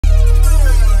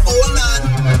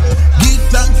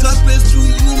God bless to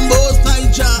you, most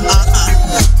high Jah.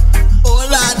 Oh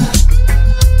Lord,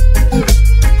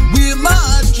 we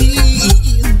marching,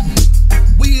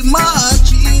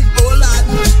 oh Lord,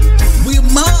 we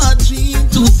marching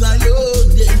to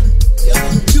Zion, yeah.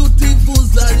 Beautiful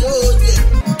Zion,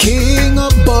 yeah. King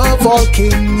above all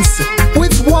kings,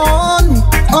 with one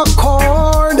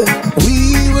accord, we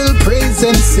will praise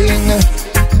and sing.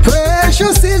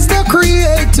 Precious is the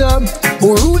Creator,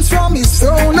 who rules from his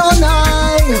throne on high,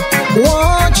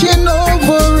 watching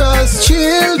over us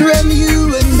children,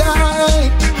 you and I.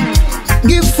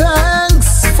 Give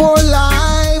thanks for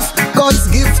life, God's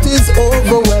gift is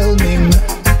overwhelming.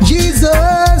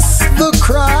 Jesus the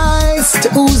Christ,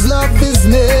 whose love is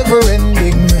never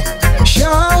ending.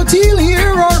 Shout, he'll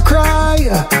hear our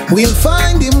cry, we'll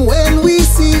find him when we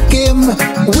seek him.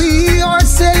 We are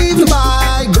saved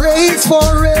by grace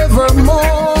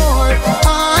forevermore.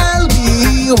 I'll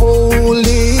be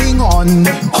holding on.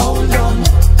 Hold on,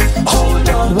 hold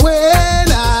on.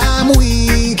 When I'm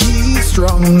weak, he's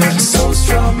strong. So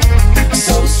strong,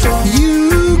 so strong.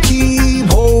 You keep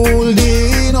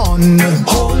holding on.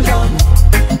 Hold on,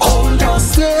 hold on.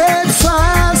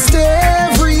 Steadfast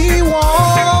everyone.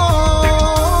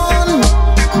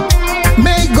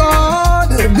 May God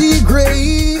be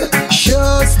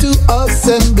gracious to us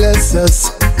and bless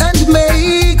us, and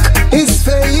make his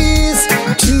face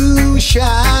to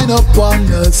shine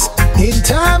upon us. In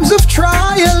times of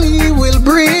trial he will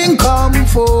bring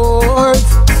comfort,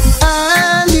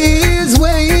 and his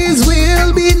ways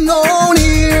will be known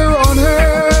here on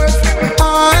earth.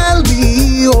 I'll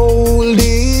be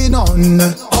holding on.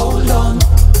 Hold on,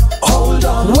 hold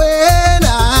on. When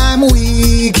I'm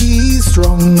weak, he's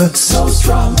strong. So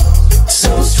strong,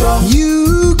 so strong.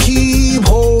 You keep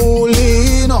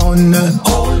holding on.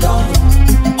 Hold on,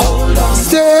 hold on.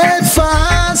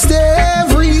 Steadfast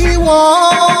everyone.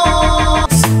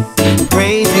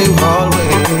 Praise you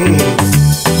always.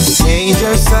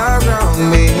 Angels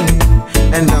surround me,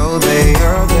 and know they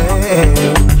are there.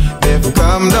 They've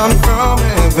come down from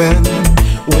heaven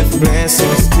with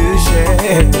blessings to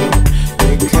share.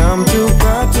 They come to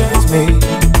protect me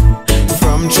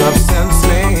from traps and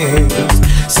snares.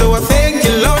 So I thank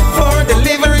you, Lord, for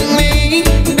delivering me.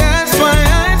 That's why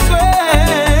I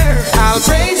swear I'll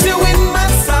praise you in my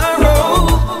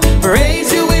sorrow,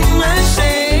 praise you in my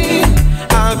shame.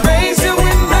 I'll praise you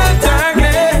in the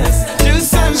darkness, through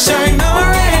sunshine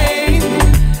or rain.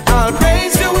 I'll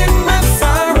praise you in my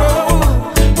sorrow,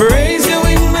 praise you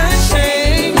in my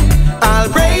shame. I'll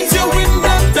praise you in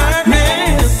the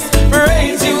darkness,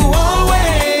 praise you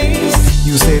always.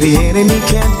 You say the enemy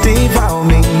can't devour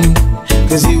me,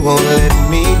 'cause you won't let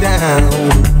me down.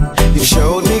 You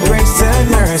showed me grace and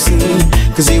mercy,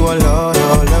 'cause you are Lord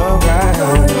all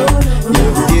around.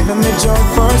 You've given me joy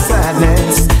for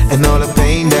sadness, and all the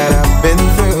pain that I've been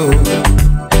through.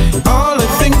 All the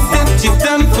things that you've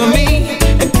done for me,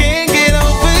 I can't get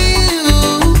over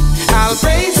you. I'll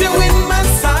praise you in my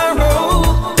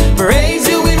sorrow, praise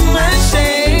you in my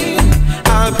shame.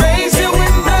 I'll praise you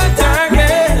in the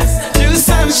darkness, through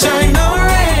sunshine or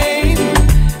rain.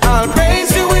 I'll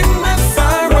praise you in my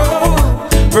sorrow,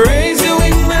 praise you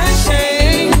in my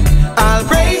shame. I'll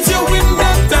praise you in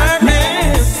the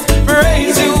darkness,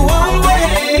 praise you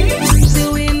always. Praise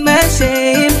you in my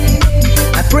shame,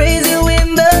 I praise you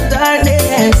in the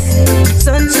darkness,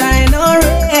 sunshine or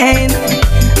rain.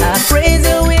 I praise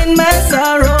you in my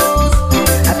sorrows,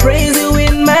 I praise you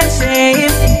in my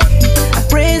shame. I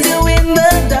praise you in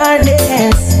the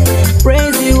darkness,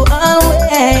 praise you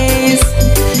always.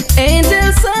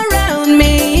 Angels surround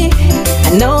me, I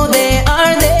know they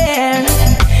are there.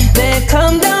 They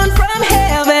come down from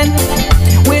heaven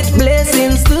with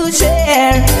blessings to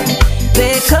share.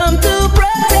 They come to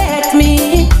protect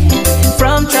me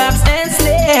from traps and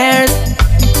snares.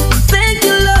 Thank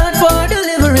you, Lord, for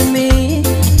delivering me.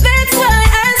 That's why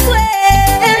I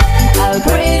swear I'll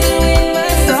praise you in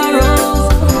my sorrows,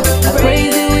 I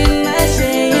praise you in my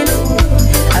shame.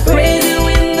 I praise you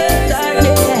in the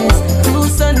darkness, through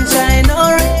sunshine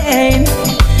or rain.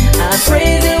 I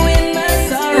praise you in my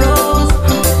sorrows,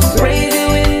 praise you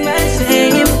in my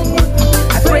shame.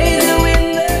 I praise you in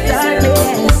the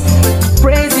darkness,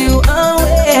 praise you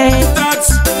always. Touch,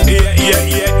 yeah, yeah,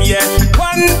 yeah, yeah.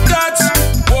 One touch,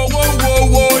 whoa, whoa, whoa,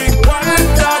 whoa. One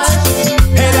touch,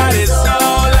 hey, that is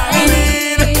all I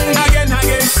need. Again,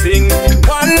 again, sing.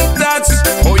 One touch,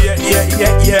 oh yeah, yeah,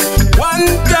 yeah, yeah. One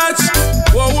touch,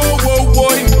 whoa, whoa, whoa,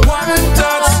 whoa. One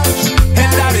touch,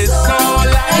 and that is all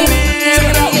I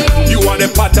need. You are the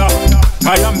potter,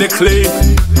 I am the clay.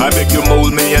 I beg you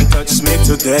mold me and touch me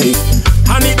today.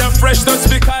 I need a fresh touch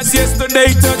because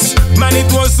yesterday touch, man,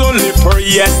 it was only for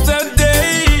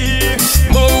yesterday.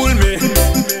 mold me,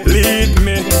 lead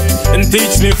me, and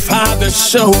teach me, Father,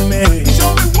 show me.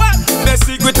 Show me what? The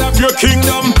secret of your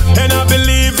kingdom, and I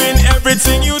believe in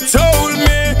everything you told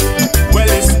me. Well,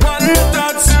 it's one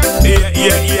touch, yeah,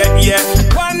 yeah, yeah, yeah.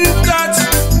 One touch,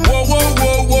 whoa, whoa,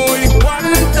 whoa, whoa,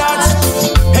 one touch.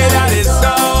 Hey, that is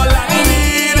all I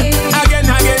need. Again,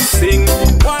 sing.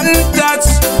 One touch,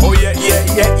 oh yeah, yeah,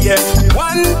 yeah, yeah.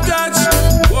 One touch,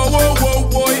 whoa, whoa, whoa,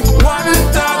 whoa, one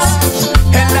touch.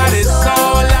 And that is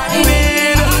all I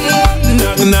need.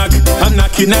 Knock, knock, I'm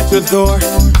knocking at your door.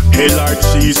 Hey Lord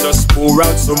Jesus, pour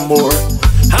out some more.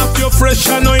 Have your fresh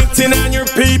anointing on your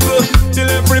people, till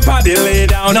everybody lay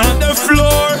down on the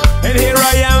floor. And here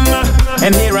I am,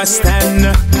 and here I stand.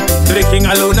 To the King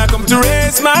alone I come to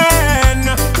raise my hand.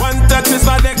 One touch is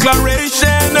my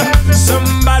declaration.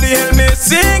 Somebody help me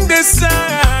sing this song.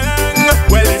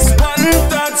 Well, it's one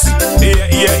touch, yeah,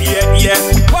 yeah, yeah, yeah.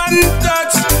 One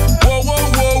touch, whoa, whoa,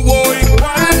 whoa, whoa,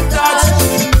 one touch.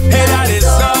 Hey, that is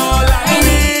all I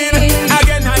need.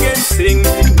 Again, sing.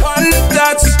 One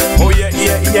touch, oh yeah,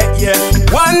 yeah, yeah, yeah.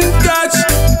 One touch,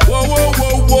 whoa, whoa,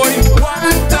 whoa, whoa,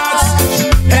 one touch.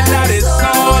 And that is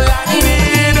all I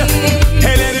need.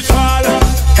 Hey, let it fall,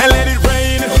 and let it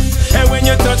rain. And when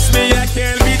you touch me, I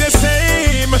can't be the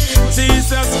same.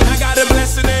 Jesus, I gotta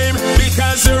bless the name,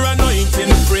 because your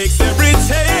anointing breaks every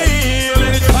chain.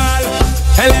 Let it fall,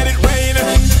 and let it rain.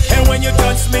 And when you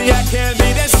touch me, I can't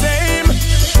be the same.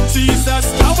 Jesus,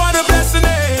 I wanna bless the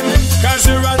name, cause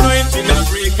your anointing will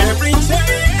break every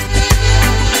chain.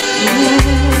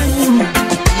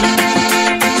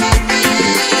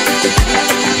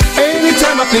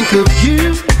 Anytime I think of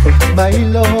you, my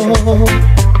Lord,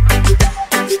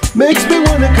 makes me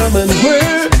wanna come and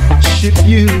worship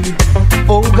you,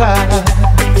 oh God.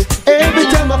 Every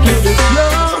time I feel that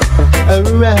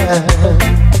you're around,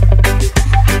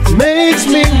 makes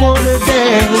me wanna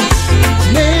dance,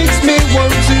 makes me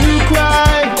want to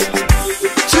cry.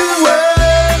 To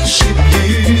worship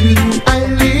you I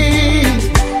live,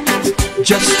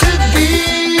 just to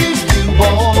give you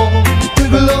all the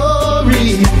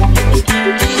glory.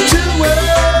 To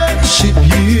worship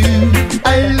you I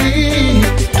live,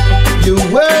 you're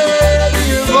worthy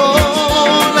of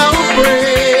all our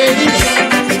praise.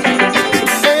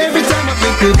 Every time I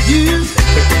think of you,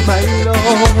 my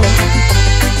Lord,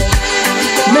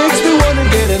 makes me wanna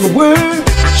get and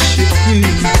worship you,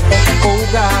 oh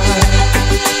God.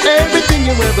 Everything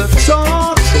you ever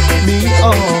taught me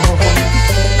of,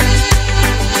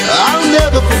 I'll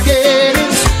never forget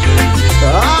it.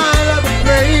 I'll ever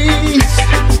praise.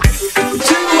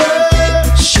 To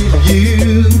worship you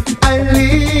I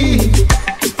live,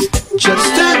 just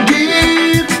to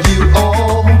give you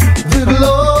all the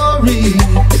glory.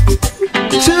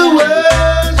 To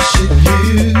worship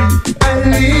you I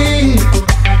live,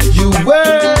 you're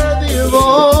worthy of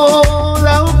all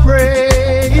our praise.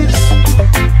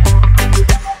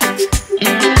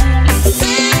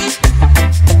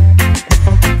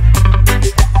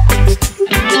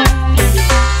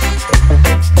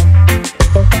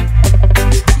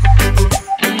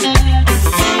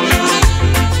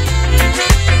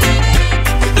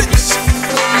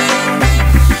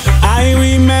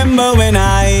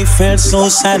 Felt so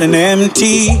sad and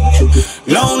empty.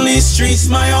 Lonely streets,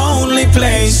 my only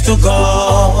place to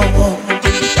go.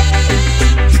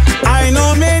 I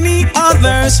know many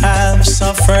others have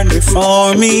suffered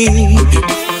before me,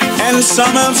 and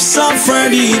some have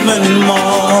suffered even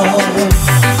more.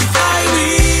 I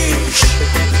wish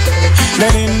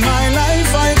that in my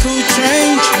life I could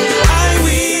change. I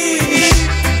wish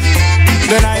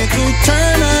that I could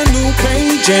turn a new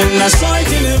page, and I saw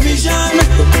it in a vision.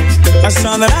 I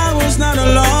saw that I was not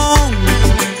alone,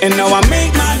 and now I make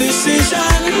my decision,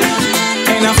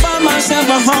 and I found myself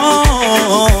a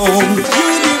home.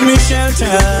 You give me shelter,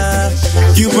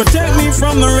 you protect me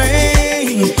from the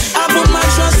rain. I put my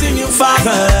trust in you,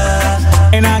 Father,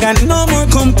 and I got no more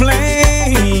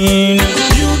complaint.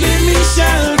 You give me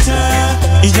shelter,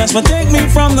 you just protect me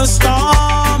from the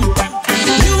storm.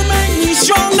 You make me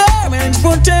stronger and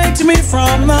protect me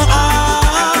from the harm.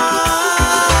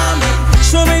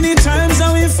 So many times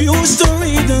I refuse to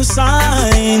read the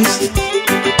signs,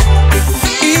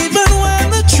 even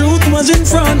when the truth was in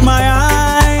front of my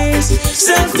eyes.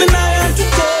 Self-denial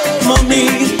took over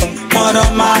me. What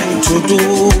am I to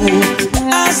do?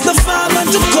 Ask the Father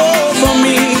to cover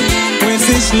me with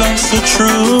His love so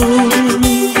true.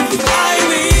 I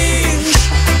wish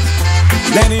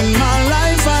that in my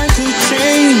life I could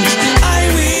change. I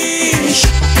wish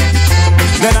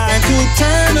that I could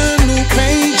turn a new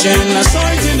page, and I saw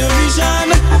it in a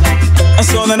vision. I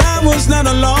saw that I was not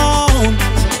alone.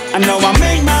 I know I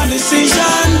made my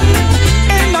decision,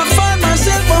 and I found myself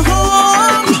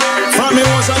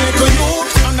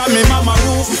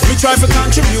try to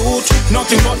contribute,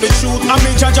 nothing but the truth. I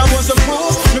mean, Jaja was the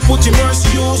proof. Me put in verse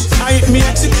use, I hit me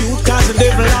execute. Cause the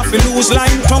devil have to lose.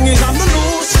 Lying tongue is on the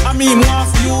loose. I mean, more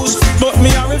use, but me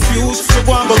I refuse. So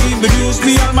go and believe the news.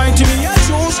 The Almighty me I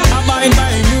choose. I bind by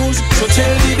news. So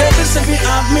tell the devil if he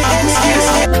have me excuse.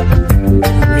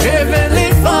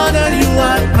 Heavenly Father, you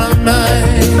are my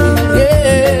mind.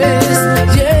 Yes,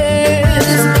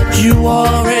 yes, you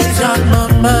always on my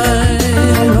mind.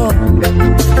 Oh.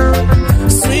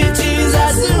 Sweet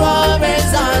Jesus, you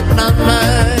always on my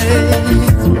mind.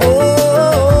 Oh,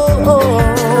 oh, oh.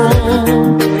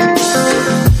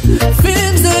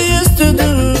 Things I used to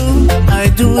do, I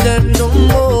do them no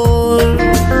more.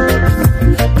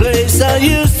 Place I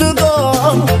used to go,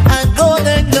 I go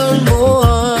there no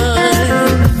more.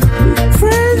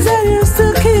 Friends I used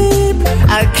to keep,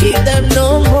 I keep them no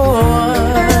more.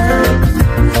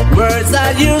 Words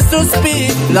I used to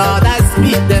speak, Lord, I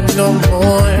speak them no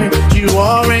more. You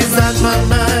always on my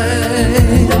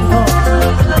mind. Oh.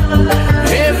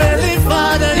 Heavenly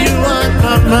Father, you on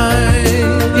my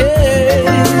mind.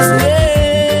 Yes,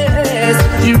 yes,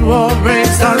 you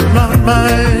always on my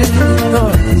mind.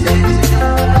 Oh.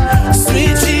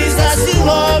 Sweet Jesus, you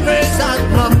always on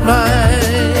my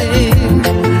mind.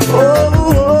 Oh,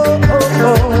 oh, oh,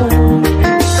 oh.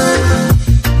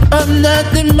 I'm not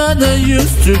the man I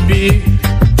used to be.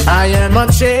 I am a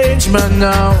changed man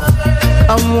now.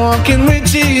 I'm walking with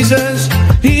Jesus.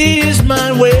 He is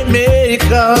my way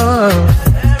maker.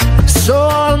 So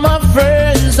all my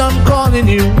friends, I'm calling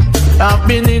you. I've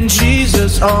been in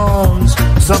Jesus' arms.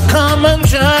 So come and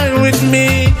join with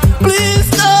me. Please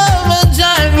come and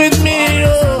join with me.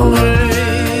 Oh,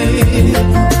 hey.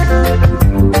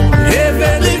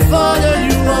 Heavenly Father,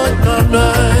 you want my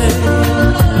mind.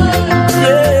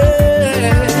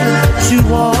 Yeah, you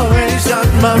always on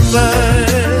my mind.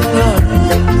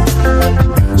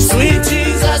 Sweet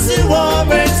Jesus, you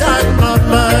always on my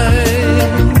mind.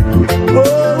 Oh,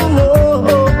 oh,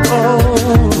 oh, oh.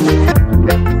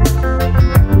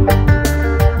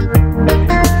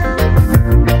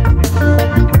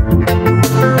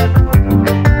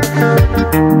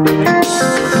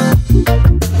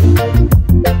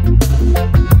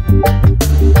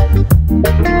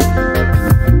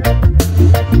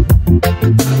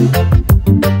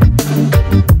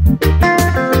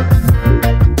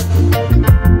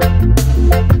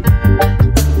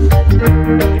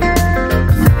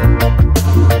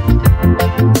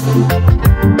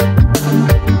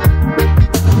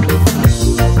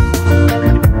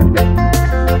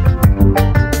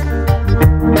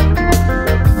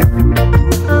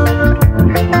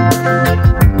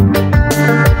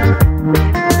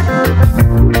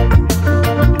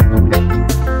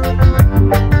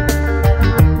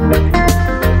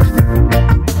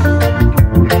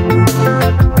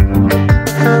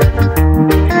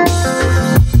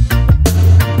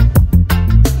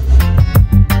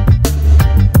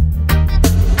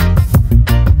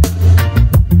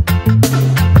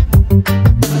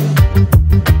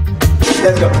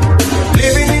 Let's go.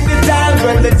 Living in the times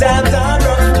when the times are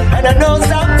rough, and I know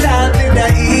sometimes it's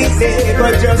not easy,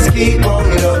 but just keep on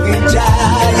loving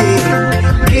Jah.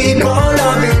 Keep on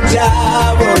loving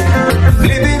Jah.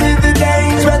 Living in the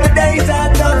days when the days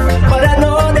are tough, but I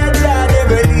know that Jah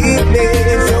never leave me,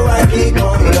 so I keep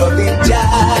on loving Jah.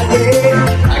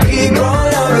 I keep on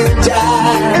loving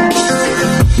Jah.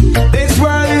 This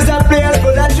world is a place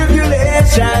full of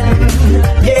tribulation,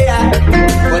 yeah,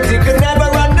 but you can never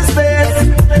run the space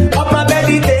of my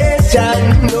meditation.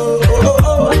 No,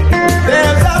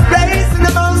 there's a place in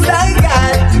the Most High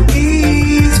God to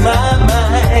ease my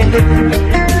mind.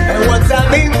 And once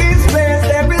I'm in this place,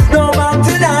 there is no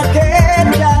mountain I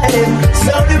can't climb.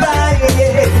 So divine,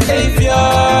 yeah. Savior,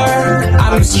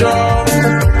 I'm strong.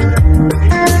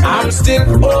 I'm still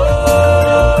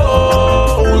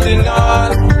holding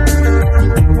on.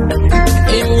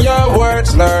 In your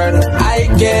words, Lord, I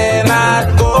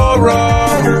cannot go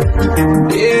wrong.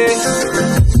 Yeah.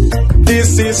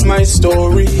 This is my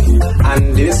story,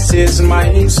 and this is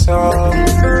my song.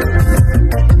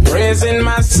 Praising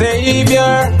my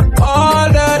Savior all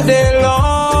the day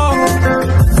long.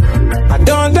 I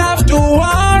don't have to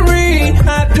worry,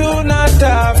 I do not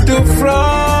have to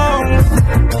frown.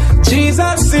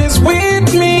 Jesus is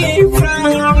with me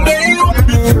from day one.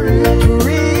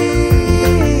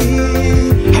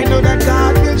 I know that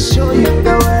God will show you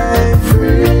the way.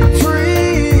 Free.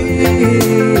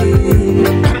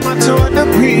 No matter what the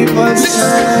people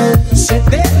say,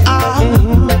 there are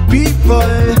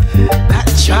people that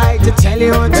try to tell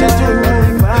you what to do,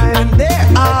 and they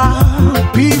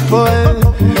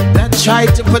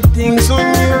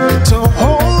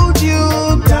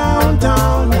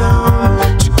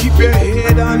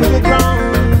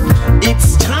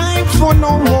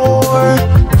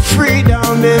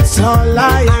all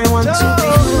I want to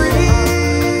be free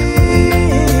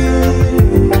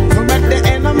from what the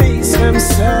enemies them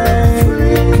say.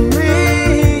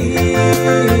 Free.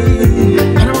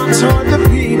 I don't want all the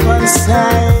people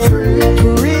say.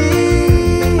 Free.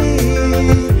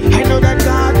 I know that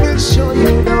God will show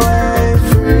you the way.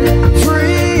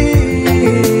 Free.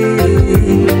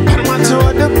 I don't want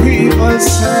all the people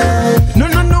say.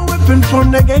 No weapon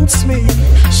formed against me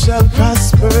shall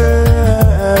prosper.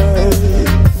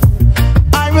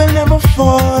 I will never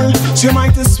fall. You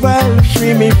might as well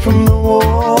free me from the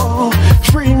war.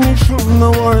 Free me from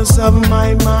the wars of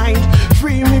my mind.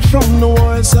 Free me from the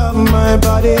wars of my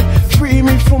body. Free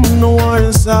me from the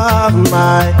wars of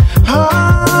my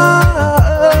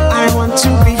heart. I want to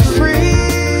be free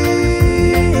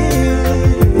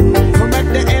from what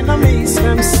the enemies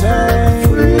them say.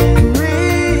 Free.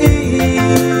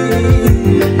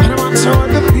 I don't want all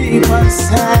the people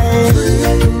say.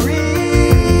 Free.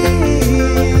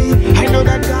 I know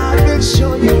that God will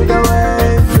show you the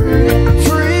way.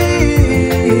 Free.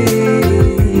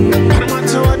 I don't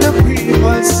want all the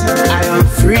people say. I am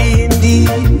free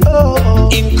indeed. Oh,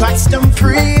 in Christ I'm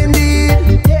free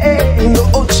indeed. Yeah.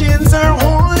 No chains are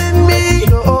holding me.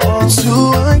 No, it's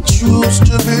who I choose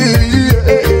to be.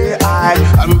 Yeah. I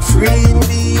am free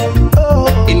indeed. Oh,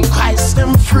 in Christ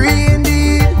I'm free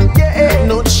indeed. Yeah.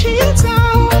 No chains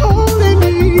are holding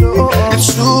me. No,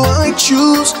 it's who I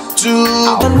choose to.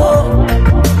 One more.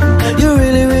 You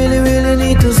really, really, really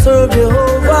need to serve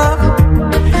Jehovah.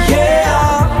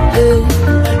 Yeah.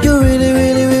 You really,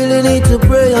 really, really need to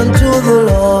pray unto the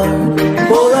Lord.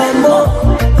 More and more.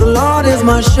 The Lord is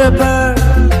my shepherd.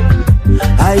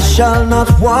 I shall not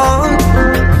want.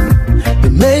 You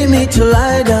made me to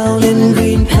lie down in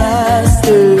green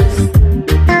pastures.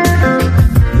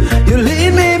 You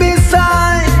lead me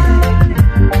beside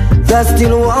the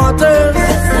still waters.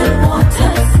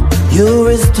 You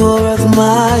restore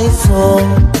my soul.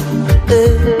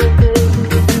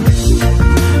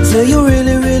 So you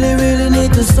really, really, really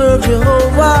need to serve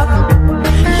Jehovah.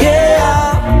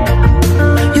 Yeah.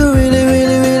 You really,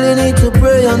 really, really need to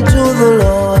pray unto the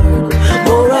Lord.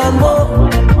 More and more.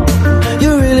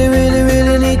 You really, really,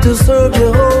 really need to serve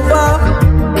Jehovah.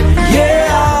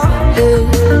 Yeah.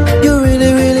 You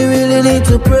really, really, really need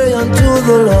to pray unto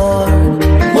the Lord.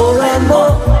 More and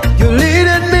more. You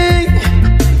leaded me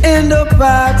in the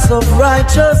paths of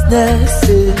righteousness,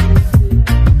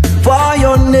 for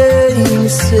your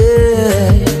name's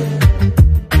sake.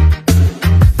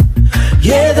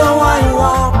 Yeah, though I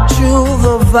walk through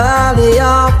the valley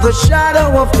of the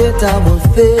shadow of death, I will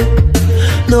fear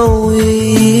no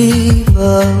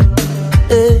evil.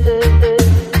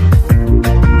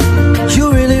 You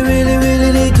really, really,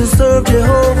 really need to serve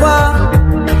Jehovah.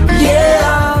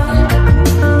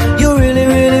 Yeah. You really,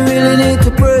 really, really need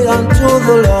to pray unto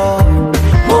the Lord.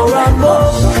 More and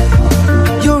more.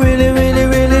 You really, really,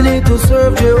 really need to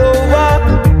serve Jehovah.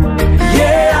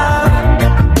 Yeah.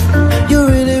 You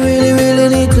really, really, really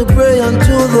need to pray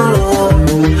unto the Lord.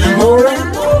 More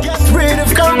and more. Get rid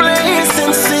of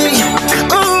complacency.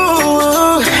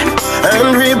 Ooh.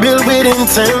 And rebuild with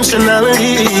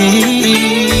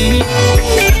intentionality.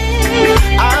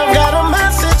 I've got a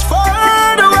message for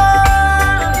the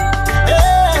world.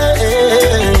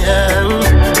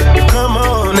 Yeah. Come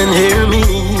on and hear me.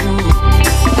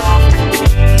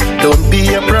 Don't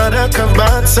be a product of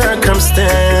bad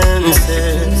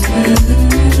circumstances.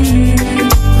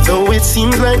 Though it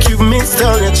seems like you've missed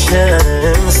all your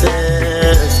chances.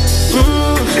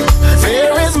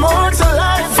 There is more to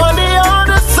life on the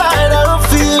other side of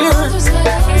fear.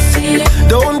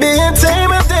 Don't be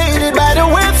intimidated by the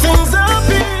way things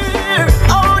appear.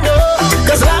 Oh no,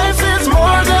 'cause life is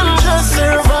more than just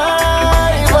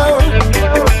survival.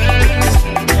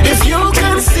 If you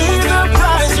can see the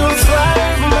prize, you'll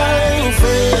thrive, my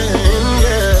friend.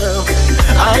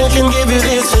 Yeah, I can give you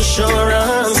this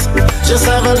assurance. Just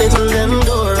have a little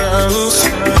endurance.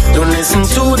 Don't listen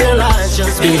to their lies,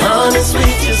 just be honest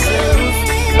with yourself.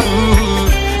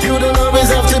 You don't always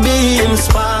have to be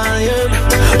inspired.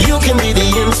 You can be the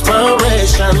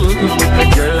inspiration.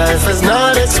 Your life has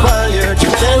not expired.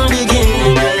 You can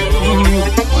begin again.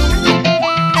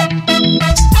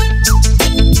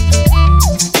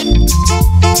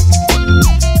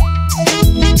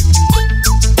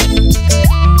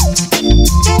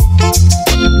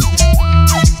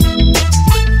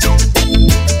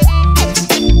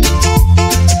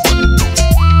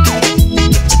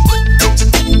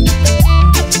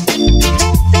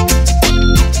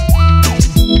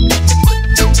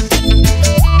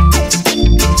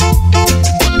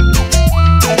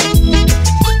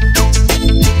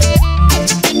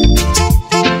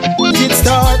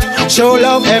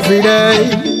 every day.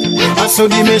 I saw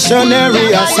the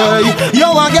missionary, I say,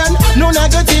 yo again, no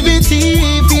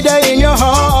negativity, feed in your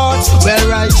heart. Well,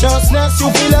 righteousness, you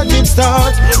feel like it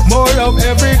start. More love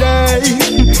every day.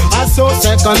 I saw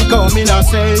second coming, I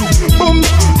say, boom.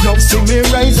 Now see me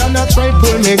rise and I try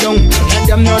pull me down. Let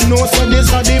them not know, so this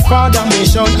is the father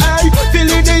mission. I feel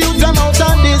it, they use them out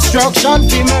of destruction,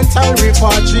 for mental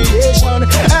repatriation.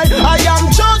 I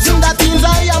am chosen, that means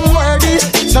I am worthy.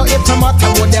 So if no matter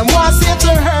what them want, say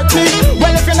to hurt me.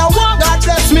 Well, if you know what, God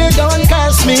bless me, don't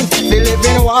curse me. They live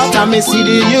in water, me see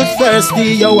the youth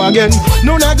thirsty. Yo again,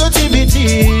 no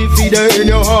negativity, feed in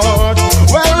your heart.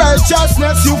 Well,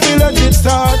 righteousness, you feel like it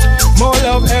start. More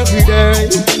love every day.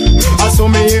 I saw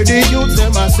me hear the youth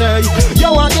them I say,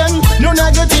 yo again, no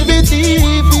negativity,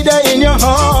 feed in your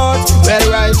heart. Well,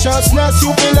 righteousness,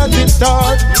 you feel like it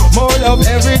start. More love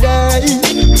every day.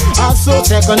 I saw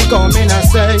second coming, I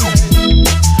say,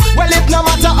 well, it no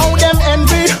matter how them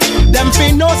envy, them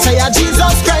feel no say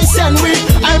Jesus Christ and we.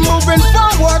 I'm moving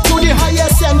forward to the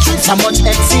highest entry. So much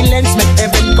excellence make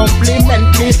heaven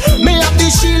compliment me. Me have the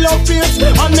shield of faith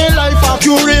and me life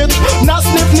accurate. No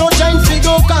sniff, no giant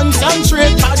figure,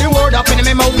 concentrate. All the word up in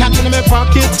my mouth, cat in my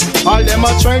pocket. All them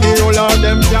are trying to hold on,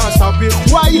 them can't stop it.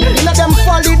 Why? Let them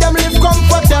folly, them live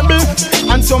comfortable.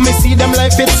 And so me see them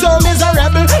life, it's so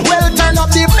miserable. Well, turn up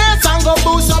the bass and go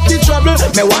boost up the trouble.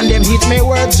 Me want them hit me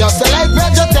words just like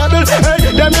vegetable.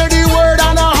 Hey, them hear the word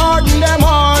and I harden them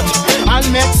heart and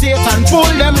make Satan pull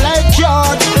them like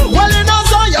yard. Well, in a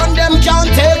Zion, them can't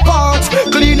take part.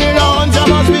 Clean it on, they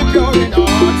must be pure in heart.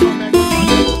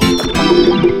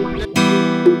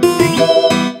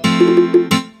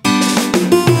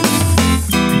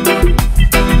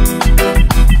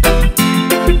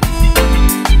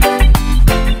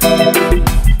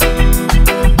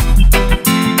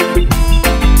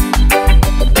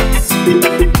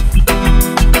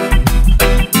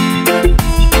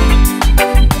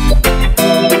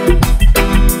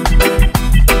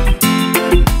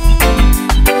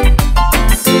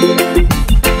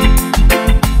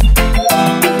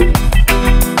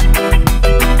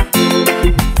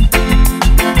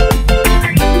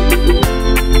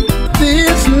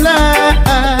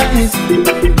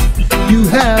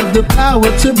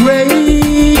 Power to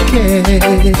break it.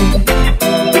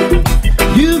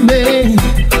 You make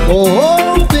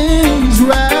all things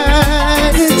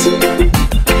right.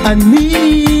 I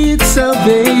need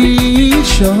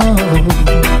salvation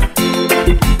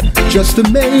just to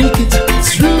make it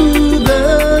through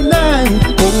the night.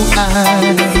 Oh, I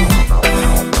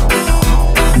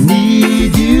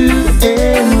need you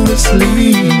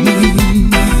endlessly.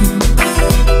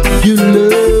 Your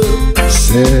love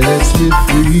sets me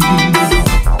free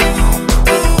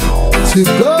to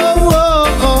go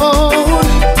on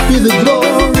with the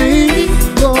glory,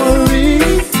 glory.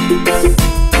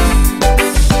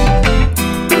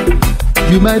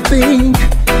 You might think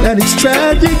that it's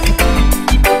tragic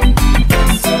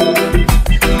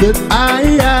that I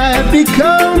have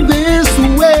become this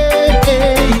way.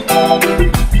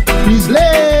 Please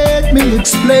let me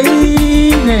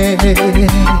explain it.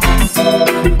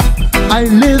 I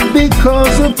live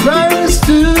because of Christ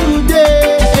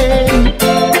today.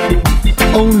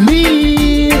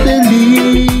 Only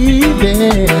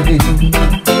believing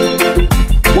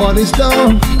what is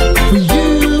done for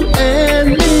you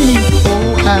and me.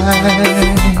 Oh, I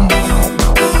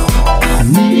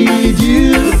need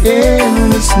you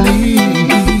endlessly.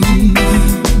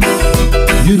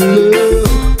 Your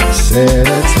love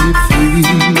sets me free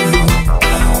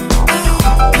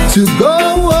to go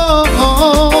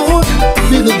on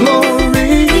with the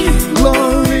glory,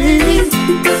 glory.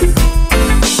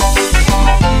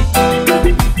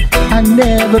 I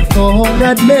never thought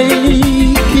I'd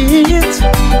make it.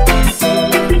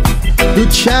 The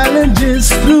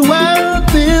challenges throughout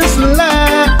this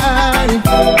life,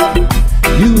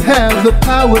 you have the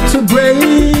power to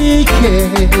break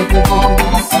it.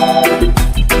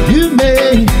 You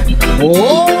make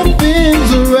all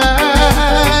things right.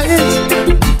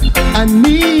 I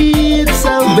need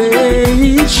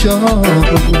salvation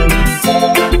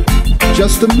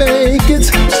just to make it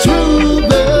through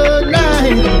the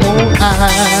night. Oh, I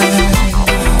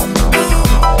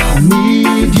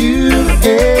need you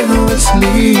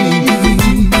endlessly.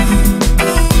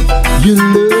 Your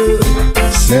love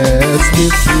sets me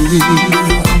free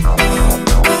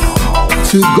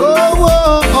to go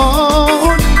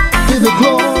on with the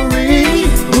glory,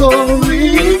 glory.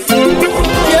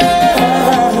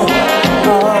 Yeah.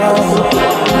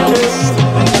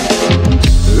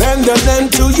 Lend a hand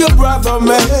to your brother,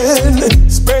 man.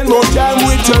 Spend more time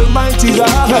with Almighty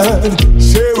God.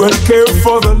 Share and care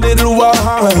for the little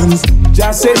ones. Jah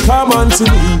I say, come unto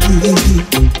me.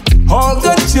 All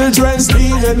the children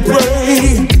kneel and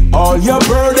pray. All your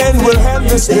burden will help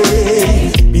this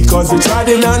day. Because it's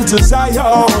riding unto Zion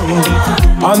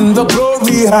on the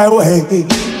glory highway.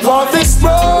 For this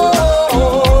road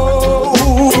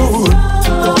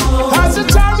has a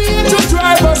chariot to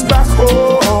drive us back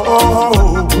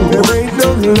home. There ain't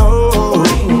no load.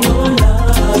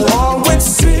 All with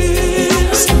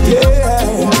sins,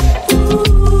 yeah.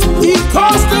 He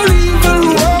caused the evil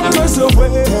workers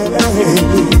away.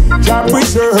 God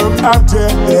preserve our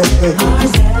day.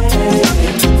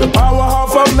 The power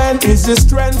of a man is the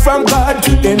strength from God.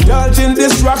 Indulge in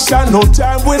distraction, no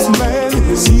time with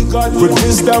men. See God with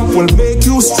wisdom will make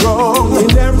you strong.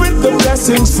 Inherit the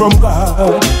blessings from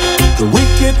God. The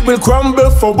wicked will crumble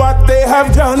for what they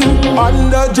have done.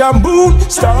 Under the moon,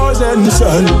 stars and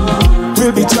sun,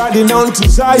 we'll be treading on to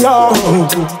Zion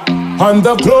on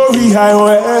the glory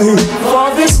highway.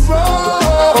 For this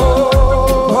road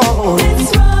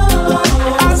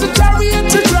as a chariot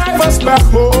to drive us back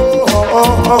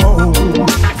home.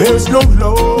 There's no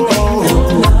load.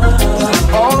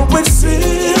 All with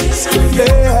sins,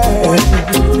 yeah.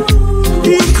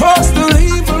 He caused the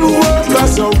evil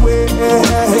workers away.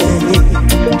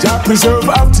 God preserve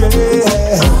our day.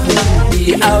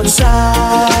 Be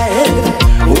outside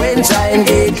when time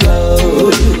get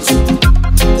close.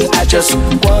 I just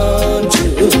want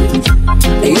you.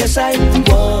 Yes, I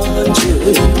want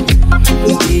you.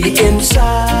 Be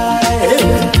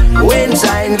inside when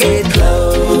time get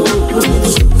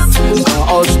close.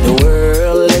 Cause the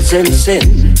world is in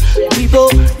sin. People,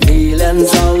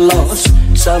 millions are lost.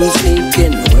 Some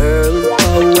seeking world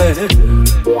power,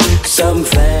 some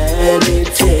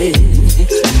vanity.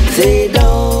 They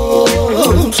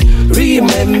don't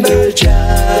remember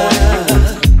Jah.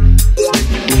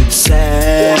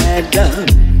 Sad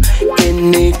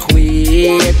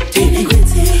iniquity,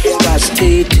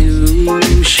 prostitution,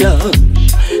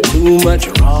 too much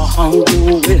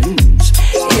wrongdoings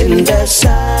in the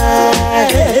sight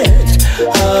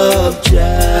of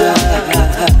Jah.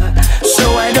 So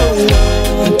I don't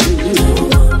want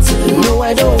to, no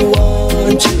I don't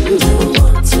want to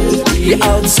be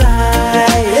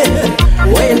outside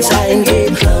when time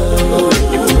get close.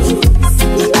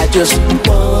 I just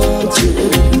want to,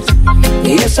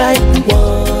 yes I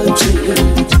want to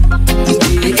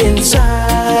be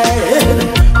inside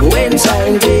when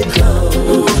time get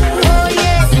close.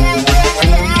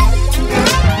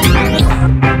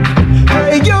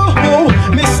 Hey yo,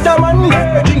 Mr. Man,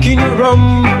 you're drinking your rum.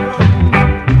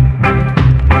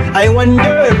 I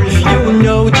wonder if you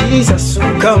know Jesus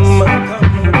will come.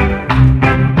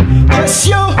 Yes,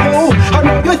 yo, I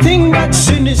know you think that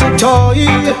sin is a toy,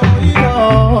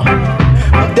 no.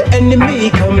 But the enemy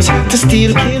comes to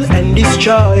steal, kill, and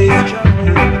destroy.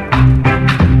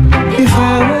 If I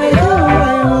were you,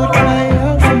 I would cry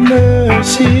out for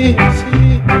mercy.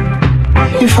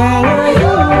 If I were you,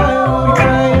 I would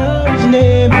cry out his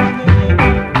name.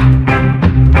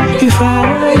 If I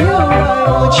were you,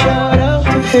 I would shout out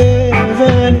to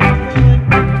heaven.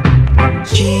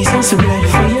 Jesus bled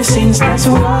for your sins, that's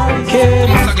all I care.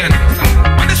 Once again,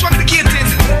 and this one dedicated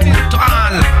to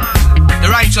all the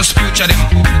righteous future them.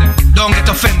 Don't get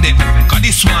offended, cause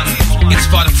this one is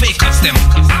for the fakers them.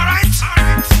 Alright?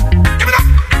 Give it up.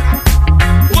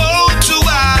 Woe to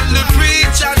all the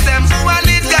preachers them who are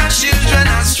lead God's children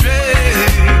astray.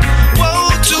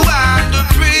 Woe to all the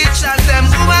preachers them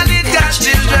who are lead God's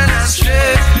children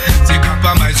astray. See,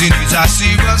 compromising is a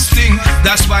serious thing.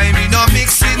 That's why me no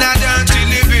mixing a dirty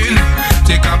living.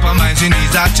 Take compromising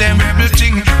is a terrible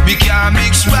thing. We can't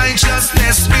mix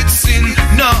righteousness with sin.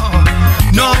 No,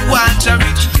 no water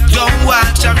it, don't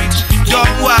water it,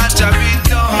 don't water it,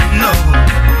 don't no.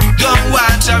 Don't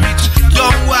water it,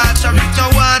 don't water it,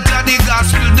 don't water the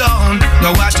gospel down.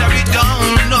 Don't water it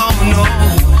down, no, no.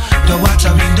 Don't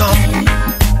water it down.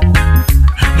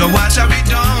 Don't water it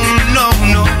down, no,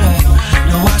 no.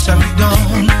 Don't water it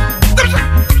down.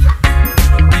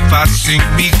 If I sing,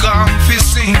 me comfy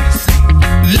sing.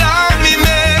 Love me,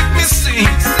 make me sing.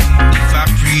 If I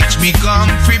preach, me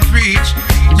comfy preach.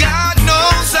 God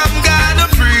knows I'm gonna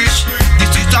preach.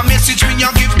 This is a message when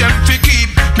you give them to keep.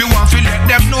 Me want to let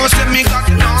them know, say me got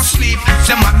no sleep.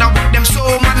 Say man, I want them so,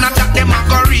 man, I that them a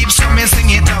go reap. So me sing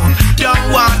it out.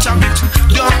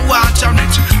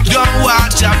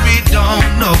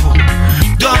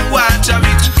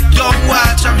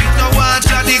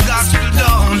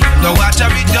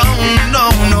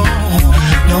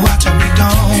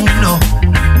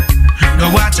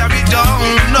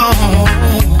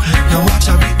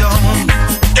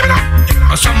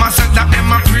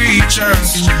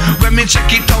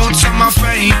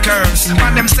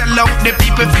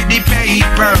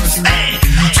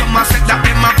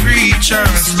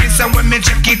 preachers. Listen when me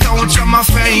check it out, some are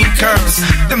fakers.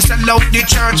 Them sell out the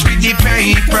church with the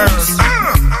papers.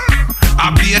 I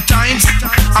pay tithes,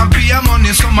 I pay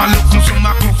money, some a look and some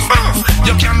a cook.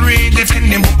 You can read it in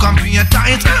the book and pay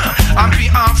tithes. I pay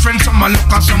offering, some a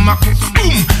look and some a cook.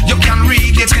 Boom, you can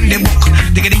read it in the book.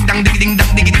 Digga ding dang, digga ding dang,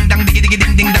 digga ding dang, digga digga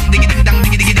ding ding dang, digga ding dang,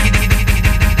 digga digga digga digga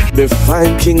digga. Be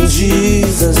find King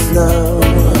Jesus now.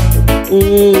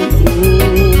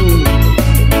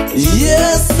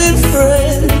 Yes, me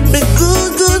friend, me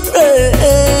good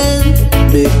friend.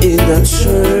 Be in the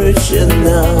church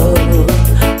now.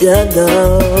 Yeah,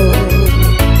 now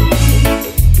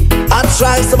I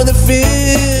tried some of the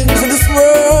things in this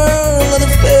world and I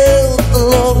failed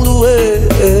along the way.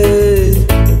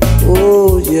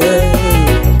 Oh yeah,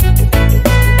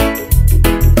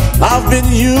 I've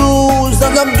been used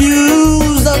and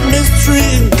abused and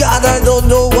mistreated. God, I don't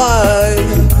know why.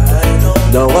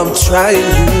 Now I'm trying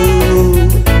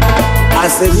you. I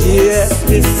said yes,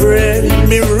 me friend,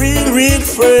 me real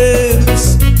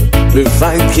friends. We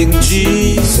find King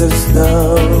Jesus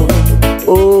now.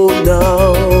 Oh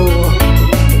no.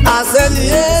 I said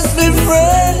yes, me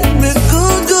friend, me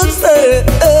good friend.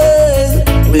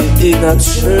 We in a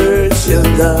church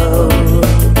now.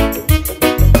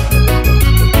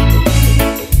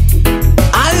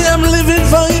 I am living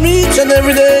for him each and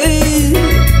every day.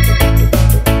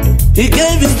 He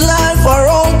gave his life for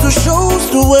all to show us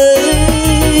the way.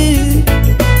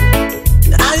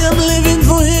 I am living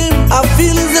for him, I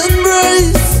feel his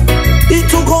embrace. He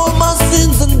took all my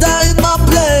sins and died in my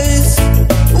place.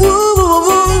 Ooh.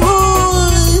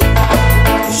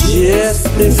 Yes,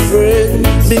 me friend,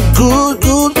 me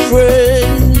good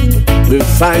friend. We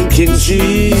find King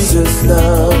Jesus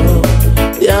now.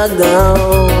 Yeah, now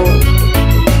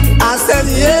I said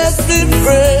yes, me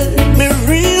friend, me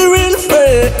real friend.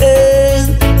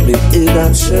 Me in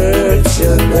a church,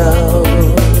 yeah, now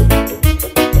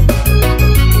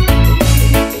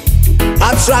I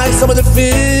tried some of the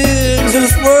things in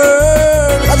this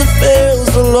world and it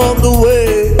fails along the way.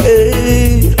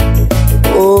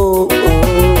 Oh,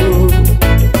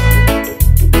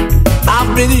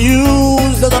 I've been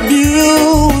used and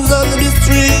abused and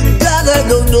mistreated. God, I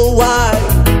don't know why.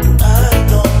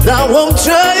 Now I'm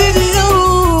trying you.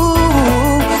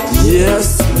 Yes,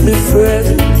 me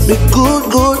friend, me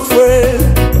good friend.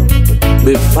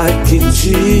 Me find King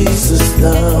Jesus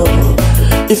now.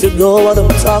 If you know what I'm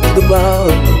talking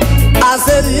about. I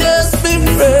said yes, me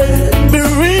friend, me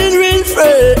real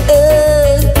friend.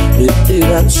 Me in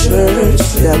a church,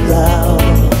 yeah, now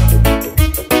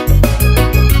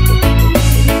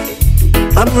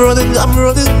I'm running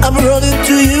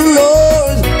to you,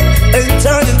 Lord, and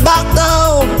turning back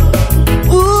down.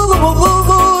 Ooh.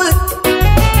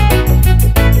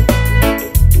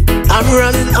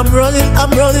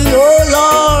 I'm running, oh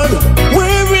Lord.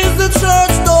 Where is the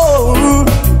church door?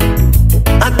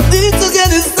 I need to get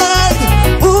inside.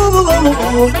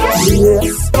 Ooh,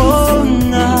 yes. Oh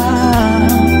no.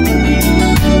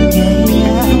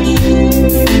 Yeah.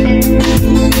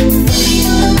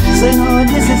 Say no,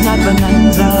 this is not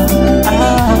bonanza.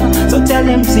 So tell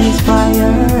him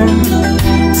ceasefire.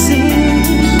 See.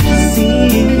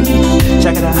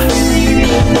 Check it out.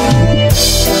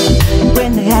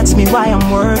 When they ask me why I'm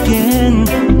working,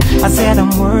 I said I'm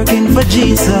working for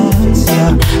Jesus,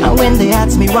 yeah. And when they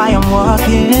ask me why I'm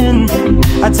walking,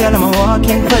 I tell them I'm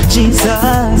walking for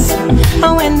Jesus.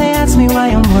 And when they ask me why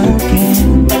I'm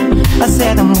working, I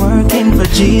said I'm working for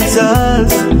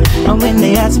Jesus. And when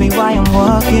they ask me why I'm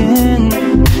walking,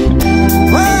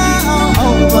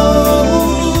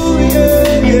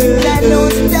 that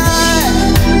knows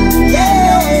done, yeah.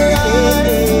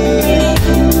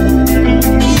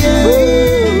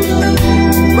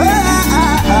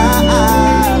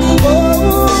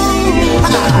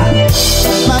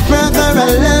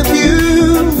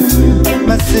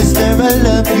 Sister, I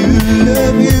love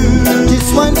you. Just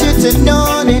want you to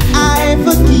know that I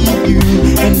forgive you,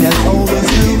 and I'll always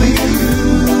be with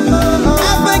you.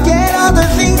 I forget all the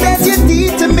things that you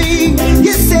did to me,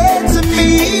 you said to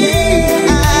me.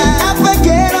 I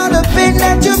forget all the pain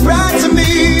that you brought to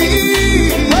me.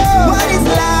 What is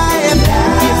life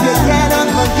if you cannot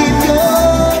forgive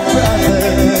your brother?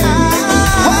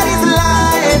 What is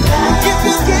life if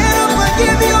you cannot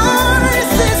forgive your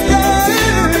sister?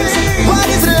 What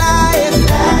is life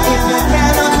if you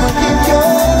cannot forgive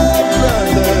your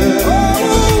brother?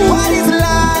 What is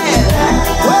life?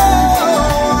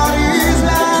 What is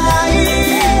life?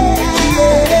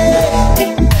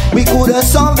 Yeah. We could have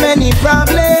solved many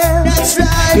problems. That's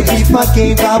right. We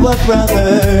forgave our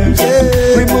brothers.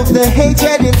 Remove the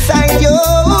hatred inside you.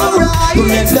 Don't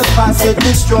let the past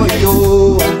destroy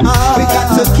you. We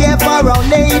got to care for our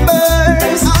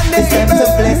neighbors. It's time to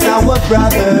bless our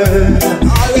brothers.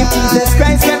 If Jesus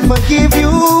Christ can forgive you,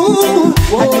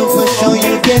 I know for sure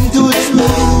you can do too.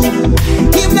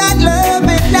 If not love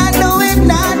it, not know it,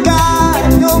 not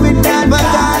God. Know it not, but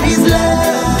God is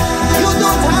love. You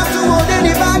don't have to hold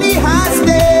anybody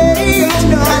hostage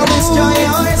and destroy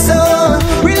your soul.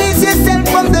 Release yourself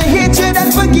from the hatred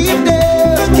and forgive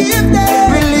them. Forgive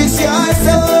them. Release your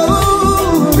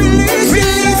soul. Release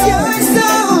your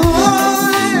soul.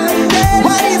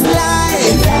 What is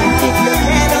life if you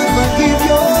cannot forgive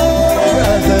your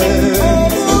brother?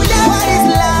 What is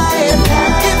life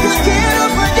if you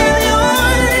cannot forgive your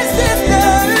sister?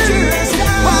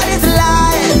 What is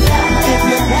life if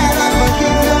you cannot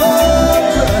forgive your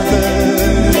brother?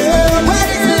 What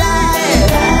is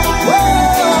life?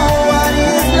 Whoa, what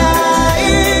is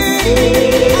life?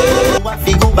 What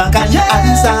we go back and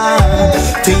answer.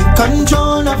 Take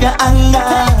control of your anger.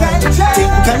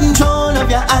 Take control of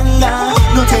your anger.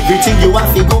 Not everything you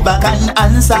have to go back and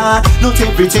answer. Not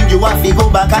everything you have to go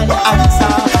back and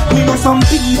answer. We know some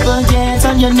people get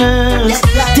on your nerves.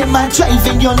 They might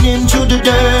driving your name through the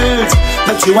dirt.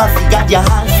 But you have to get your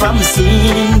heart from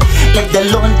sin. Let the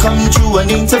Lord come through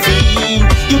and intervene.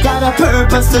 You got a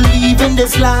purpose to live in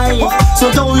this life.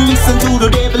 So don't listen to the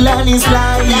devil and his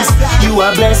lies. You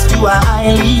are blessed, you are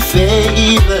highly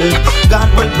favored. God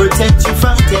will protect you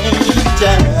from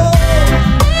danger.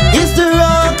 It's the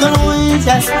rock on which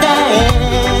I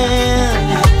stand.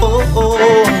 Oh, oh,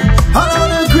 all on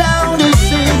the ground is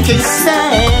sinking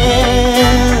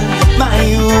sand. My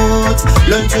youth,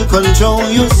 learn to control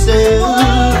yourself.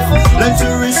 Learn to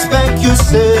respect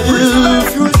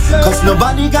yourself. Cause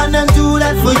nobody gonna do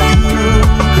that for you.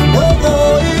 Oh,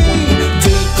 oh,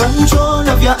 take control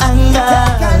of your anger.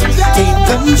 Take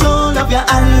control of your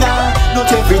anger.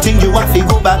 Not everything you have to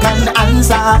go back and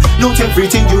answer. Not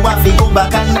everything you have to go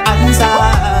back and answer.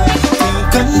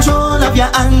 Take control of your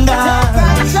anger.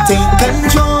 Take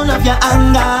control of your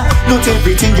anger. Not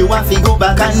everything you have to go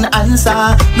back and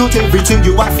answer. Not everything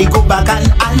you have to go back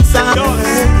and answer.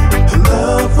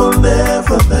 Love will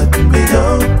never let me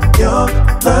go. Your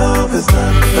love is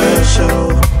not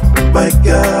special. My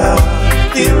God,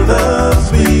 He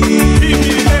loves me.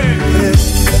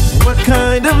 What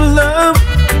kind of love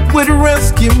would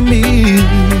rescue me?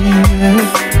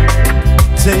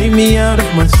 Take me out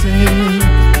of my sin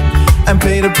and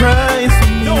pay the price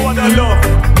for me. No other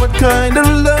love. What kind of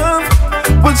love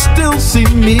would still see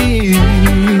me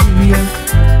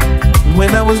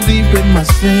when I was deep in my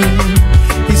sin?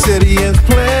 He said He has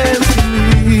plans for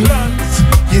me.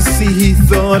 You see, He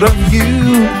thought of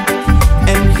you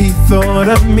and He thought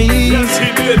of me. Yes,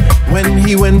 He did. When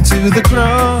He went to the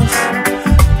cross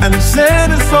and set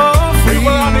us all free.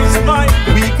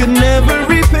 We could never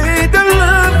repay the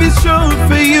love He showed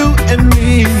for you and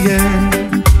me, yeah.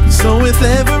 So with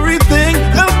everything,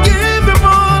 I'll give Him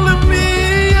all of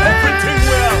me, yeah. Everything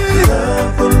will.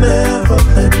 Love will never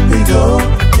let me go.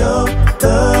 Your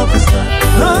love is not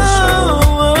special.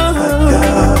 My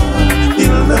God, He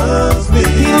loves me.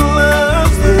 He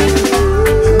loves me.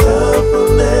 Love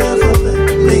will never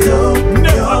let me go.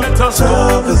 Never let us go.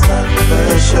 Love is not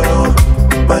special.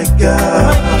 My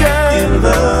God, He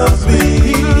loves me.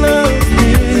 He loves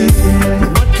me.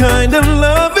 What kind of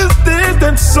love is this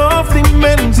that softly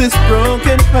mends this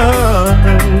broken heart?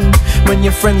 When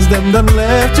your friends them done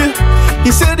left you,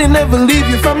 He said He'd never leave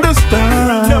you from the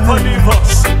start. Never leave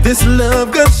us. This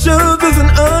love God shows is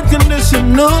an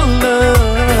unconditional love.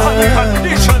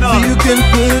 Unconditional. So you can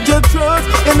put your trust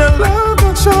in a love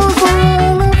that shows for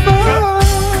all of us.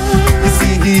 You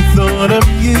see, He thought of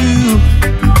you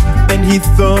and He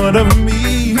thought of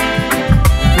me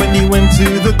when He went to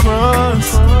the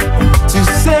cross to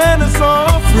set us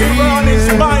all free.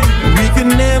 We can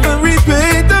never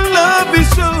repay the love He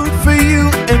showed for you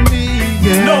and me,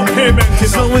 yeah. No payment.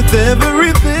 So with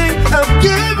everything, I'll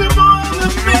give Him all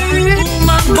of me.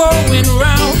 I'm going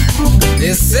round.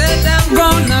 They said I'm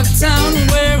gonna town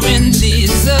wearing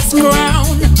Jesus'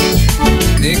 crown.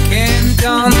 They can't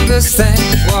understand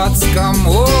what's come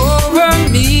over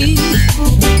me.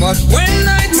 But when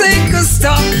I take a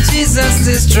stop, Jesus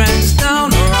is drenched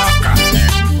down a rock.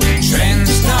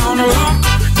 Drenched down a rock.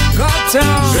 Got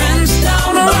down. Drenched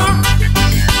down a rock.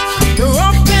 The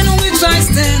rock in which I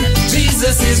stand,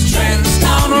 Jesus is drenched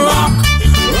down a rock.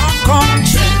 Rock on.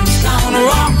 Drenched down a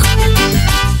rock.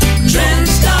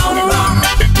 Drenched down a rock.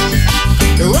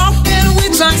 The rock in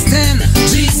which I stand,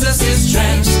 Jesus is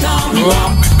drenched down a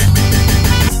rock.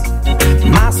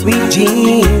 My sweet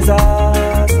Jesus,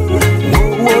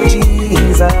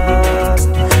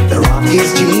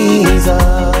 is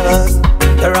Jesus.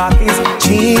 The rock is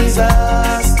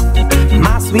Jesus.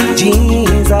 My sweet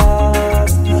Jesus.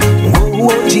 Oh,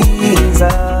 oh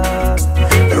Jesus.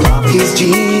 The rock is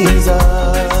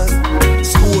Jesus.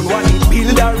 School what it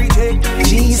build or reject.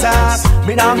 Jesus.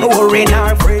 Me not go worry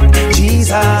nor fret.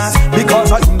 Jesus.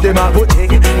 Because of him them a go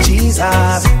take.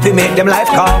 Jesus. They make them life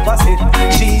composite.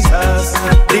 Jesus.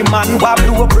 The man who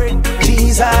blew a bread.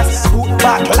 Jesus. Put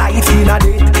back life in a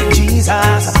death.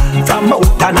 Jesus. From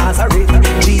Mount Nazareth.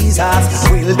 Jesus.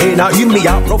 Well then now him me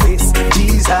a profess.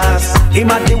 Jesus. Him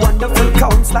a the wonderful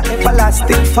counselor,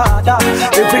 everlasting Father.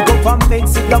 Every government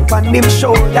sit up on him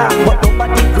shoulder. But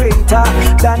nobody greater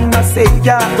than my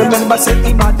Savior. Remember say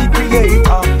him a the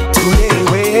creator. Today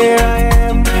where I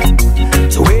am,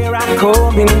 to where I'm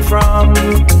coming from,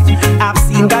 I've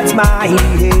seen God's mighty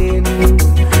hand,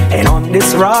 and on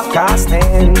this rock I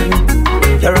stand.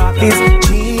 The rock is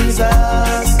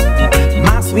Jesus,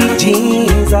 my sweet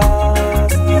Jesus.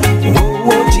 Oh,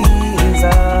 oh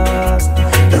Jesus.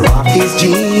 The rock is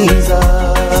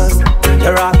Jesus.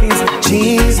 The rock is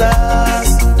Jesus,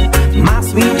 my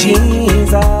sweet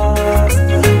Jesus.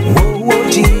 Oh, oh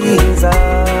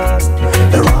Jesus.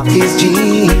 The rock is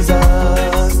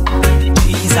Jesus.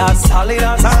 Jesus solid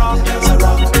as a rock.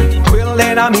 Well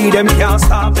then I mean them can't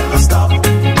stop.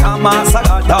 Come on, so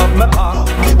God of my back.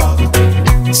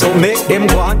 So make them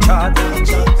go and chat.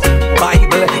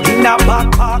 Bible in a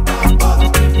backpack.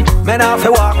 Men have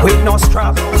to walk with no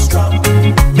strap.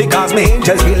 Because my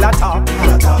angels will attack.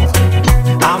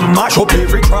 I mash up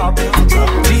every trap.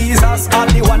 Jesus are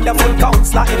the wonderful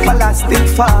counselor, everlasting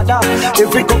Father.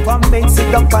 Every government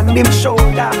sit up on him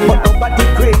shoulder. But nobody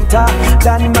greater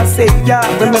than my Savior.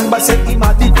 Remember say him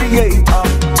are the creator.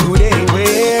 Today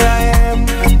where I am,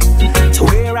 to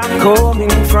where I'm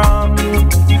coming from,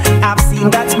 I've seen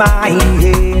God's mighty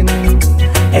hand,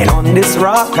 and on this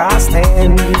rock I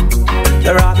stand.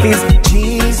 The rock is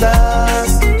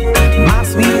Jesus, my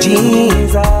sweet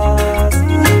Jesus.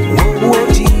 Oh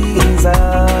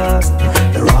Jesus.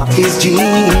 The rock is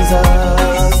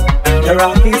Jesus. The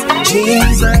rock is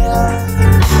Jesus.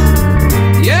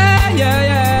 Yeah, yeah,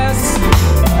 yes.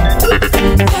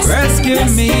 Rescue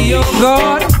me, oh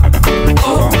God,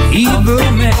 from evil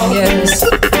men, yes.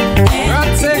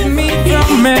 Protect me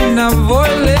from men of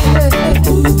violence,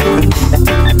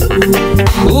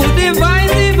 who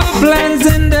devise evil plans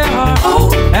in their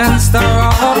heart and stir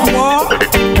up war.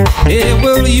 They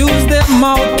will use their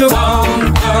mouth to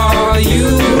conquer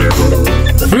you.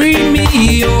 Free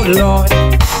me, oh Lord,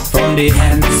 from the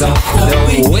hands of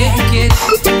the wicked.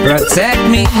 Protect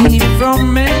me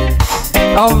from men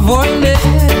of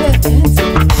violence.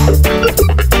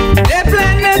 They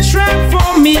plan a trap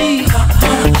for me.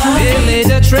 They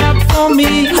laid a trap for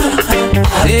me.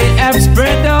 They have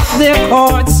spread out their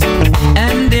cords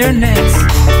and their nets.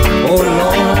 Oh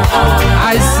Lord,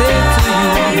 I say to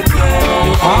you,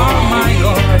 you are my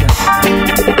God.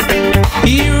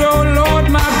 Hear, oh Lord,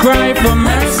 my cry for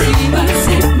mercy.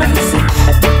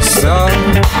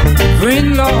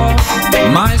 Sovereign Lord,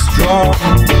 my strong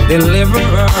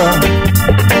deliverer,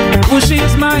 who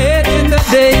shields my head in the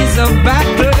days of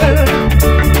battle.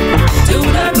 Do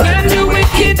not grant the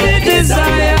wicked their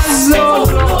desires, oh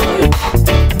Lord.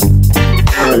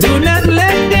 Do not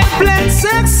let their plans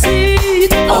succeed,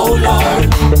 oh Lord,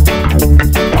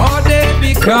 or they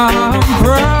become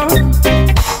proud,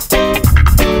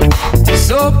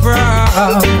 so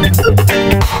proud,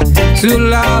 too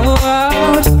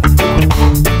loud,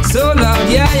 so loud,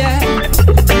 yeah, yeah.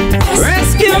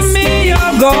 Rescue me,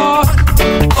 oh God,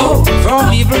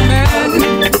 from evil men.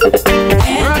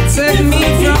 Protect me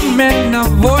from men of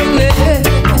violence,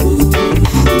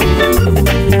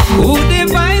 who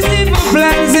devise evil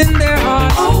plans in their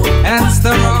heart and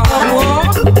stir up war.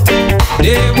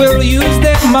 They will use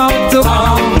their mouth to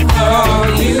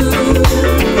conquer you.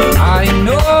 I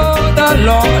know the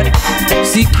Lord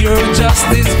secure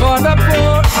justice for the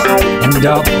poor and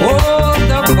uphold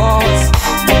the cause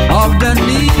of the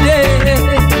needy.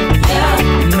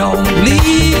 Only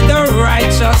the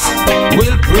righteous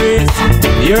will praise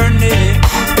your name,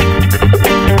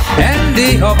 and the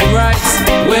upright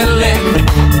will live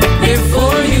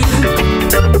before you.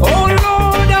 Oh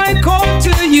Lord, I call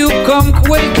to you, come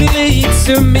quickly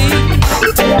to me.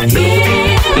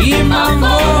 Hear my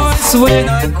voice when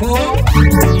I call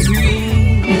to you.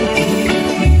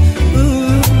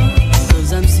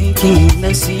 'Cause I'm seeking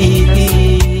mercy.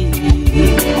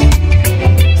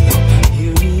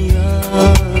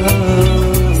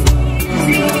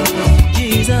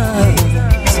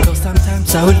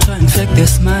 I will try and fake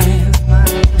this smile.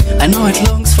 I know it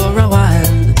longs for a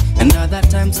while, and at that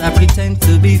time Sometimes I pretend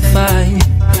to be fine,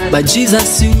 but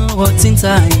Jesus, you know what's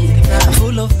inside. I'm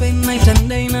full of pain night and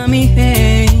day in me.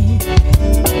 Hey,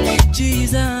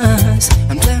 Jesus,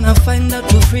 I'm trying to find out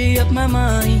to free up my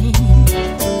mind.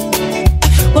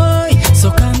 Boy,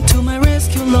 so come to my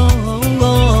rescue, Lord,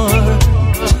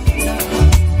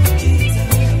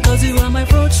 'cause you are my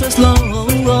fortress, Lord.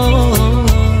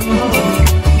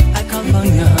 I come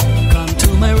on you, come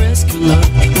to my rescue, Lord.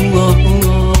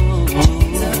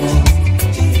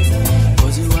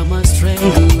 'Cause you are my strength,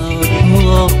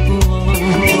 Lord.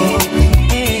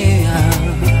 Yeah.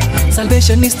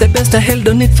 Salvation is the best, I held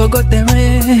on it, forgot the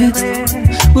rest.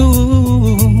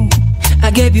 Ooh. I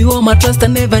gave you all my trust, I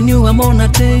never knew I'm on a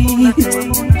taste.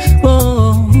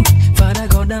 Oh, Father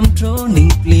God, I'm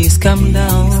drowning, please come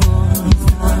down.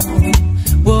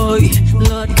 Boy,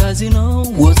 Lord, 'cause you know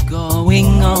what's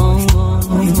going on.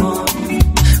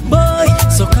 Boy,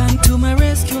 so come to my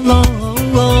rescue,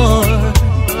 Lord,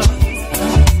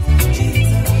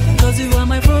 'cause you are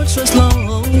my fortress, Lord.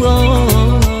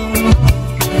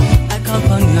 I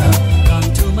come on you, come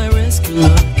to my rescue,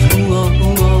 Lord.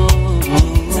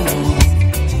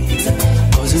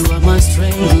 My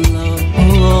strength,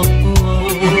 Lord.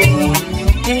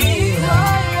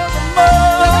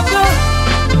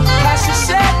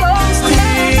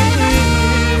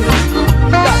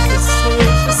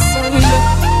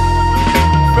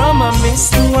 From a miss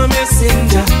to a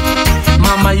messenger,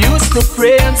 Mama used to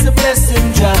pray and say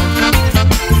blessing Jah.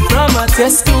 From a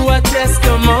test to a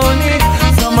testimony,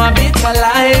 from a bitter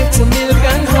life to milk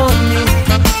and honey,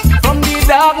 from the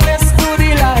darkness to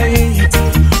the light,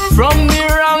 from the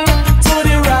wrong to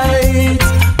the right.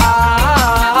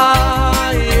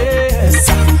 Ah, yes.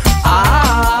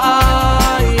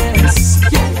 Ah, yes.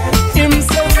 Him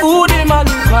say food, him a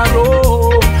look a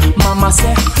row. Mama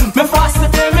say, me fast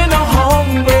today, me no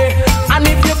hungry. And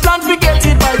if you plan to get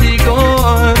it by the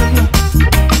gun,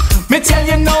 me tell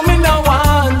you now, me no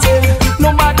want it. No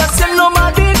matter say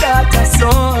nobody that a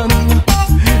son.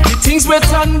 The things we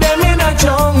turn them in a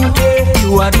junkie.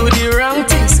 You a do the wrong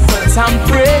things, but I'm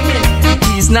praying.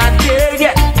 He's not there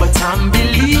yet, but I'm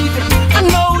believing. I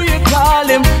know you call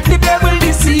him, the devil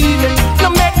deceive him. No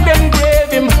make them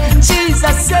grave him,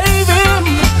 Jesus save him.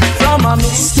 From a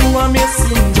miss to a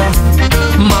messenger,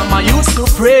 Mama used to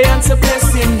pray and say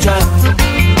blessing Jah.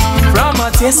 From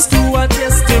a test to a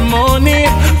testimony,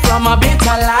 from a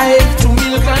bitter life to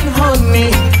milk and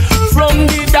honey, from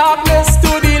the darkness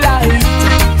to the light,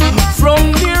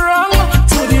 from the wrong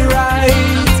to the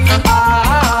right.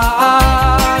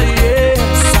 Ah,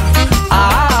 yes.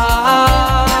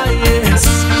 Ah, yes.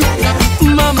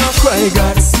 Mama cry,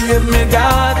 God save me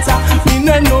daughter. Me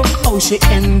no know how she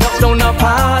end up down a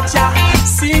path, yeah.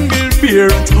 Single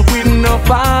parent with no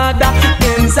father.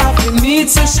 Ends up in need,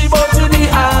 so she bought to the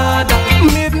other.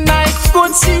 Midnight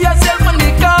could see herself on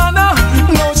the corner.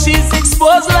 Now she's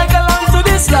exposed like a lamb to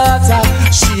the slaughter.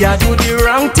 She a do the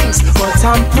wrong things, but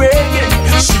I'm praying.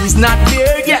 She's not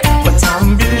there yet, but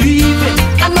I'm believing.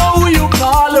 I know who you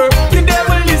call her, the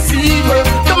devil deceive her.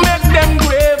 To make them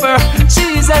grave her,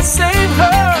 Jesus save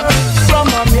her. From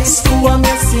a miss to a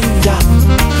messenger,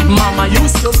 Mama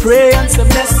used to pray and say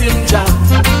blessing Jah.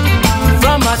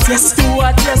 From a test to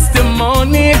a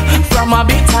testimony, from a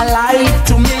bitter life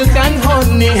to milk and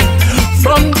honey,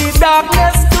 from the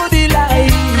darkness to the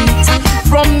light,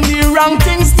 from the wrong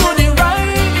things to the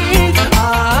right.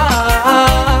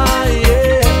 Ah,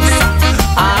 yes.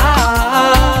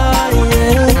 Ah,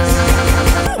 yes.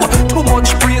 Too much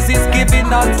praise is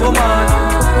given unto man,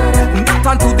 not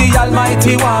unto the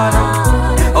Almighty One.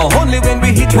 Only when we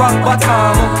hit rock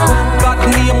bottom, God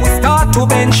name we start to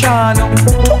mention.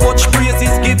 Too much praise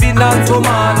is given unto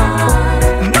man,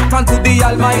 not unto the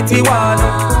Almighty One.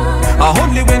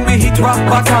 Only when we hit rock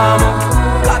bottom,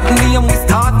 God name we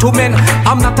start to men.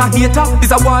 I'm not a hater,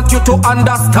 this I want you to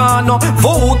understand.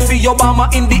 Vote for Obama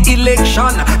in the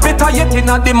election. Better yet in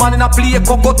a the man in a play a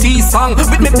Cocotti song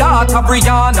with me daughter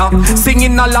Brianna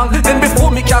singing along. Then before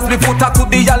me cast me foot to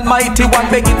the Almighty One,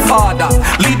 begging Father,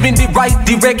 lead me in the right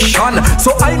direction,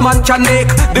 so I man can make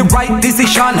the right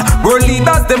decision. World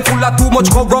leaders them full of too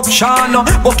much corruption,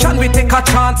 but can we take a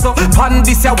chance on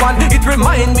this one? It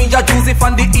remind me of Joseph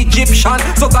and the Egyptian.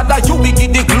 So God that you we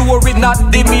give the glory, not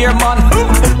the mere man.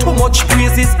 Too much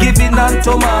praise is given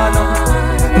unto man,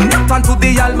 not unto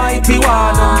the Almighty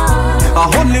One.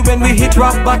 Only when we hit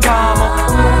rock bottom,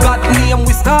 God name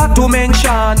we start to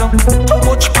mention. Too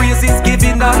much praise is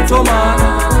given unto man,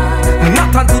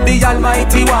 not unto the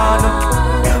Almighty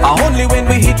One. Only when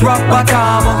we hit rock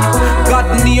bottom,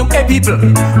 God name. Hey people,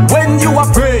 when you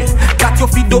are pray, that you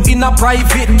feed up in in a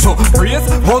private. Praise,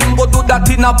 run go do that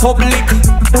in a public.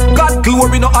 God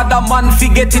glory, no other man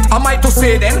forget it. Am I to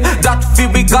say then that fi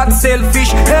we God selfish?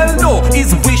 Hell no,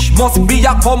 his wish must be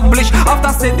accomplished.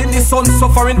 After sending his son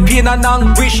suffering pain and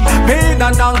anguish,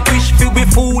 fi we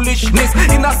foolishness.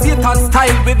 In a Satan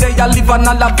style where they a live and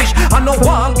a lavish. And no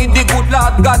one give the good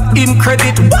Lord God him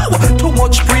credit. Wow, too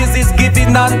much praise is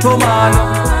given unto man,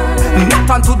 not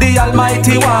unto the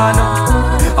Almighty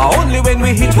One. Only when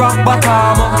we hit rock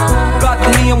bottom, God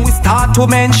name we start to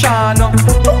mention.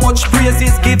 Too much praise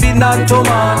is given unto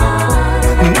man,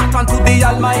 not unto the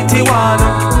Almighty One.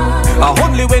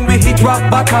 Only when we hit rock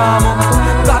bottom,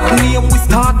 God name we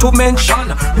start to mention.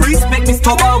 Respect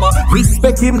Mr. Obama,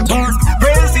 respect him too,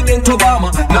 President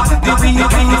Obama. Not the